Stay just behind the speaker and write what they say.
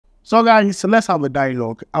So guys, let's have a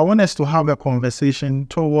dialogue. I want us to have a conversation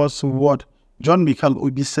towards what John Mikel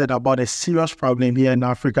Obi said about a serious problem here in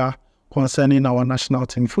Africa concerning our national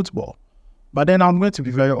team football. But then I'm going to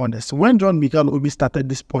be very honest. When John Mikel Obi started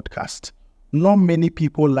this podcast, not many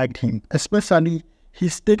people liked him, especially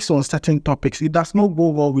his takes on certain topics. It does not go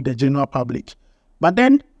well with the general public. But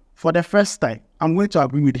then, for the first time, I'm going to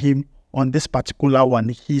agree with him on this particular one.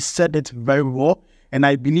 He said it very well, and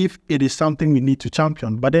I believe it is something we need to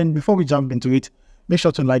champion. But then, before we jump into it, make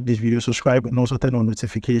sure to like this video, subscribe, and also turn on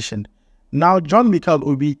notification. Now, John Mikel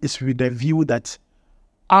Obi is with the view that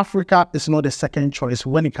Africa is not a second choice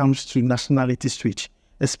when it comes to nationality switch,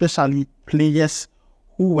 especially players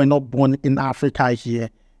who were not born in Africa here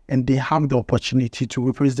and they have the opportunity to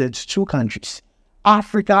represent two countries.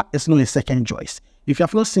 Africa is not a second choice. If you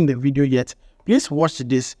have not seen the video yet, please watch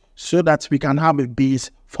this so that we can have a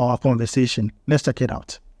base for our conversation. Let's check it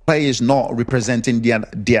out. Players not representing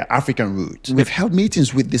their African roots. We've held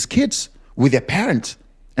meetings with these kids, with their parents,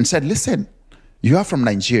 and said, listen, you are from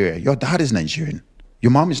Nigeria. Your dad is Nigerian.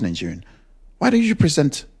 Your mom is Nigerian. Why don't you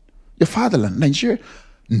present your fatherland, Nigeria?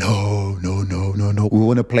 No. We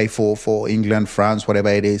want to play for England, France, whatever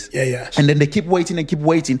it is. Yeah. And then they keep waiting,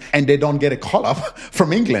 and they don't get a call up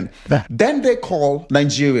from England. Then they call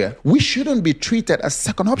Nigeria. We shouldn't be treated as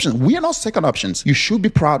second options. We are not second options. You should be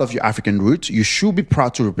proud of your African roots. You should be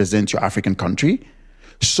proud to represent your African country.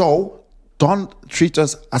 So don't treat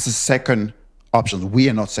us as a second option. We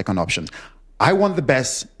are not second options. I want the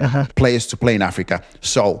best players to play in Africa.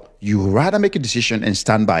 So you rather make a decision and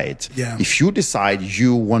stand by it. Yeah. If you decide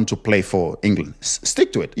you want to play for England,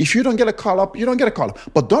 stick to it. If you don't get a call up, you don't get a call up.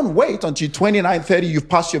 But don't wait until 29, 30, you've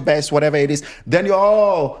passed your best, whatever it is. Then you're,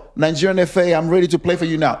 oh, Nigerian FA, I'm ready to play for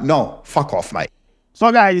you now. No, fuck off, mate.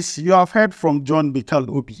 So guys, you have heard from John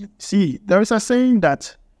Mikel Obi. See, there is a saying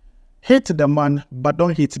that hate the man, but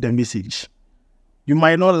don't hate the message. You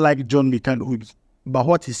might not like John Mikel Obi, but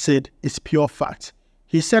what he said is pure fact.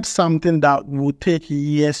 He said something that will take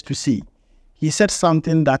years to see. He said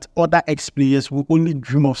something that other ex-players will only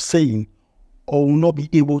dream of saying or will not be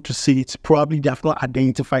able to say it. Probably they have not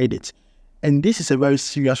identified it. And this is a very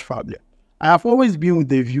serious problem. I have always been with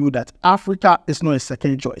the view that Africa is not a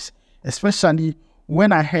second choice, especially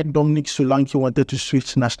when I heard Dominic Solanke wanted to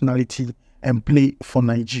switch nationality and play for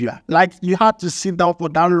Nigeria. Like, you had to sit down for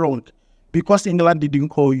that long. Because England didn't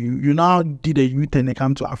call you, you now did a U-turn and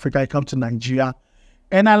come to Africa, you come to Nigeria.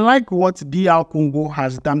 And I like what DR Congo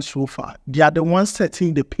has done so far. They are the ones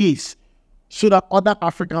setting the pace so that other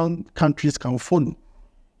African countries can follow.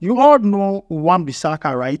 You all know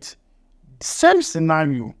Wan-Bissaka, right? Same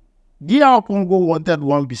scenario. DR Congo wanted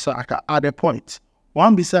Wan-Bissaka at a point.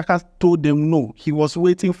 Wan-Bissaka told them no. He was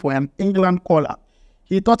waiting for an England caller.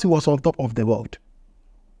 He thought he was on top of the world.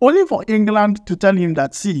 Only for England to tell him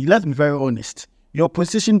that, see, let's be very honest, your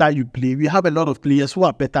position that you play, we have a lot of players who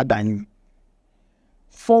are better than you.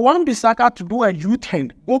 For Wan-Bissaka to do a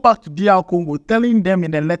U-turn, go back to DR Congo, telling them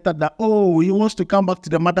in a letter that, oh, he wants to come back to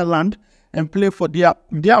the motherland and play for DR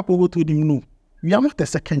Congo, told him, no, we are not the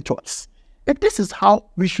second choice. And this is how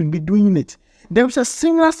we should be doing it. There is a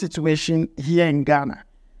similar situation here in Ghana.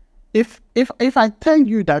 If I tell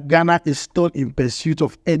you that Ghana is still in pursuit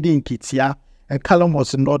of Eddie Nketiah, and Callum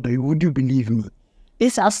was not there, would you believe me?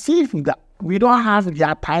 It's as if that we don't have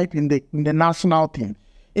their type in the national team.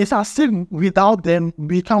 It's as if without them,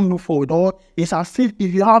 we can't move forward. Or it's as if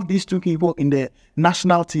you have these two people in the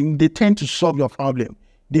national team, they tend to solve your problem.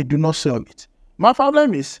 They do not solve it. My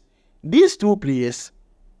problem is, these two players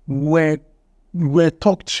were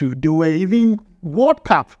talked to. They were even, World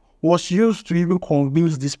Cup was used to even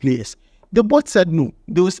convince these players. They both said no.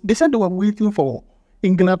 They said they were waiting for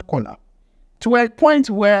England caller. To a point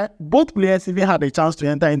where both players even had a chance to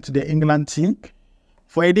enter into the England team.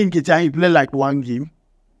 For Eddie Nketiah, he played like one game.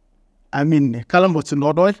 I mean, Callum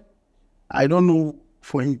Hudson-Odoi, I don't know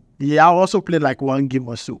for him. He also played like one game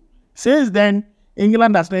or so. Since then,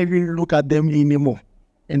 England does not even look at them anymore.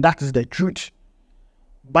 And that is the truth.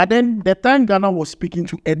 But then, the time Ghana was speaking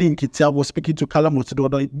to Eddie Nketiah, was speaking to Callum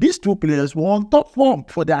Hudson-Odoi, these two players were on top form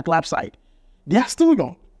for their club side. They are still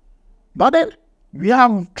young. But then, we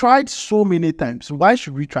have tried so many times. Why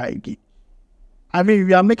should we try again? I mean,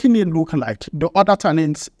 we are making it look like the other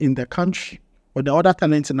talents in the country or the other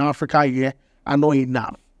talents in Africa here are not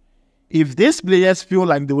enough. If these players feel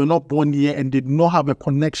like they were not born here and did not have a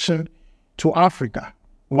connection to Africa,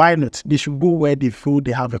 why not? They should go where they feel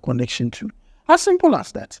they have a connection to. As simple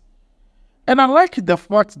as that. And I like the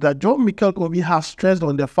fact that John Mikel Obi has stressed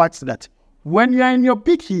on the fact that when you are in your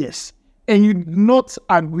peak years, and you do not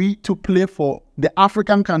agree to play for the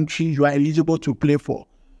African country you are eligible to play for,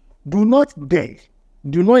 do not dare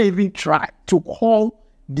Do not even try to call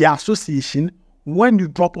the association when you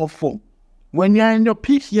drop off form. When you're in your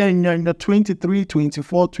peak here and you're in the 23,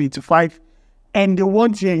 24, 25, and they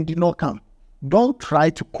want you and you did not come, don't try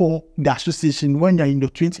to call the association when you're in the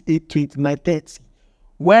 28, 29, 30,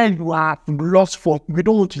 when you have lost form. We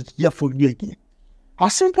don't want to hear from you again.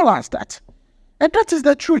 As simple as that. And that is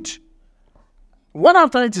the truth. What I'm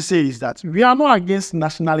trying to say is that we are not against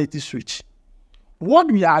nationality switch.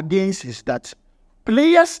 What we are against is that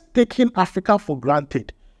players taking Africa for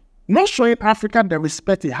granted, not showing Africa the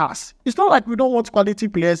respect it has. It's not like we don't want quality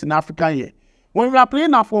players in Africa here. When we are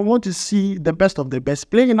playing AFCON, we want to see the best of the best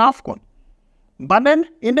playing in AFCON. But then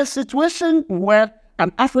in a situation where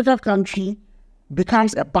an African country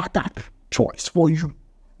becomes a backup choice for you,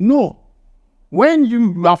 no. When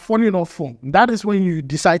you are falling off form, that is when you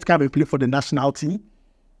decide to come and play for the national team.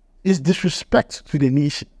 It's disrespect to the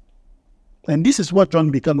nation. And this is what John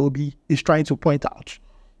Mikel is trying to point out.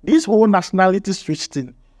 This whole nationality switch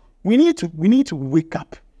thing, we need to wake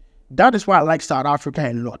up. That is why I like South Africa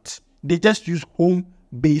a lot. They just use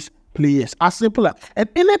home-based players. As simple as, and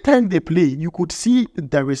anytime they play, you could see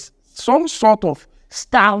there is some sort of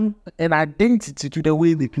style and identity to the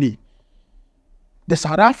way they play. The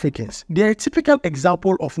South Africans, they are a typical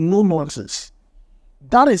example of no nonsense.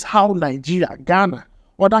 That is how Nigeria, Ghana,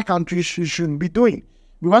 other countries should be doing.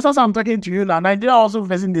 Because as I'm talking to you now, Nigeria also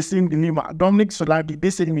facing the same dilemma. Dominic Solanke, the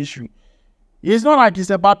same issue. It's not like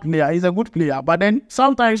he's a bad player, he's a good player. But then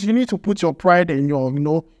sometimes you need to put your pride and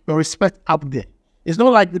your respect up there. It's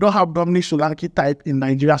not like you don't have Dominic Solanke type in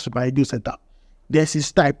Nigeria Super Eagles setup. There's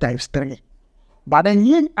his type times 3. But then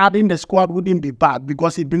him adding the squad wouldn't be bad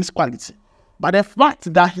because it brings quality. But the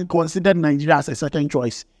fact that he considered Nigeria as a second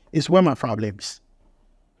choice is where my problem is.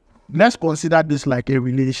 Let's consider this like a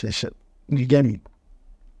relationship. You get me?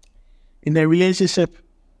 In a relationship,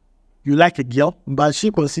 you like a girl, but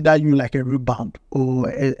she considers you like a rebound or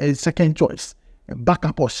a second choice, a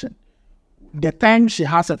backup option. The time she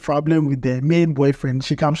has a problem with the main boyfriend,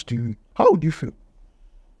 she comes to you. How would you feel?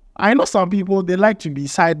 I know some people, they like to be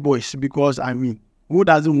side boys because, who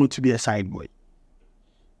doesn't want to be a side boy?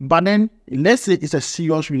 But then, let's say it's a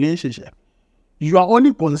serious relationship. You are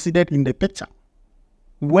only considered in the picture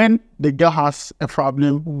when the girl has a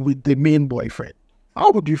problem with the main boyfriend.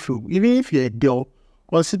 How would you feel? Even if you're a girl,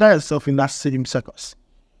 consider yourself in that same circus.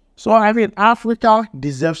 So, Africa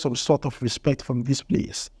deserves some sort of respect from these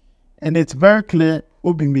players. And it's very clear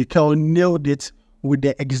Mikel nailed it with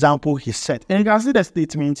the example he set. And you can see the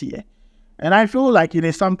statement here. And I feel like it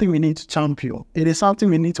is something we need to champion. It is something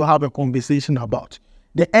we need to have a conversation about.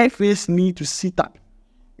 The FAs need to sit up.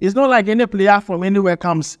 It's not like any player from anywhere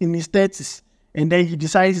comes in his 30s and then he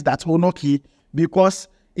decides that, okay, because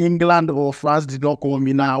England or France did not call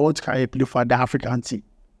me now, I want to play for the African team.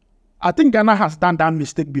 I think Ghana has done that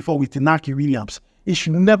mistake before with Inaki Williams. It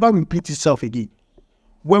should never repeat itself again.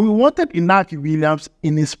 When we wanted Inaki Williams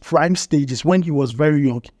in his prime stages, when he was very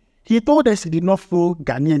young, he told us he did not feel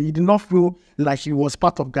Ghanaian. He did not feel like he was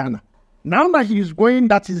part of Ghana. Now that he's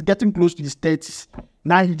getting close to his 30s,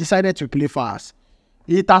 now he decided to play for us.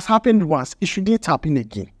 It has happened once. It shouldn't happen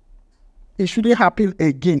again. It shouldn't happen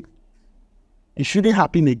again. It shouldn't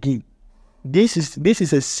happen again. This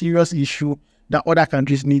is a serious issue that other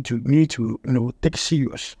countries need to take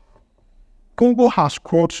serious. Congo has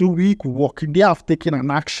crawled through weak work. They have taken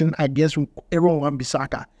an action against Aaron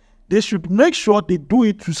Wan-Bissaka. They should make sure they do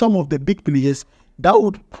it to some of the big players that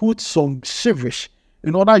would put some shivers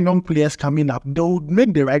in other young players coming up. They would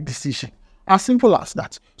make the right decision. As simple as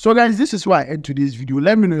that. So guys, this is why I end today's video.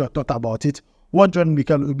 Let me know your thought about it. What John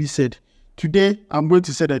Mikel said. Today, I'm going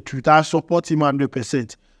to say the truth. I support him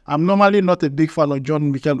 100%. I'm normally not a big fan of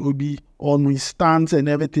John Mikel on his stance and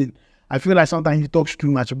everything. I feel like sometimes he talks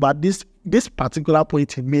too much. But this particular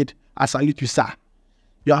point he made, I salute you, sir.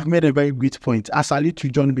 You have made a very great point. I salute you,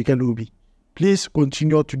 John Mikel. Please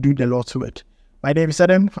continue to do the Lord's work. My name is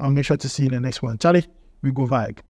Adam. I'll make sure to see you in the next one. Charlie, we go vibe.